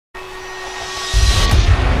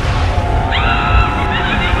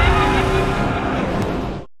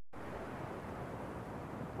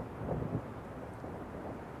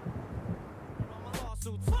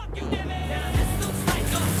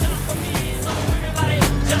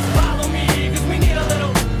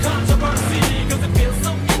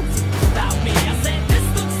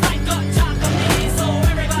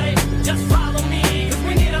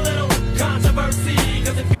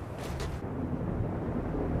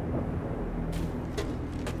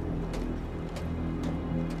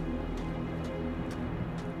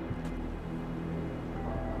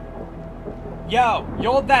Yo,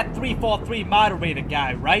 you're that 343 moderator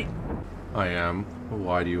guy, right? I am.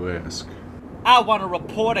 Why do you ask? I want to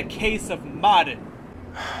report a case of modding.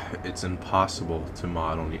 It's impossible to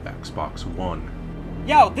mod on the Xbox One.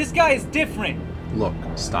 Yo, this guy is different. Look,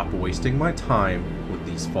 stop wasting my time with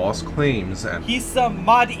these false claims and— He's some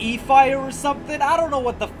Modefier or something? I don't know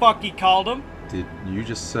what the fuck he called him. Did you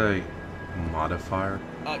just say Modefier?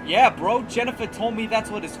 Yeah, bro. Jennifer told me that's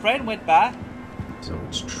what his friend went by. So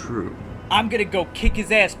it's true. I'm gonna go kick his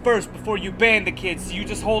ass first before you ban the kid, so you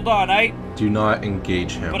just hold on, aight? Do not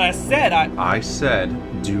engage him. But I said I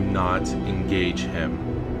said do not engage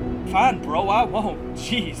him. Fine, bro, I won't.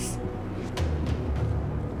 Jeez.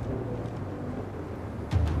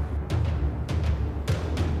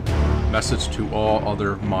 Message to all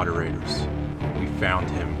other moderators. We found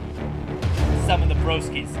him. Summon the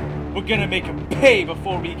broskies. We're gonna make him pay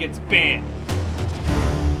before he gets banned.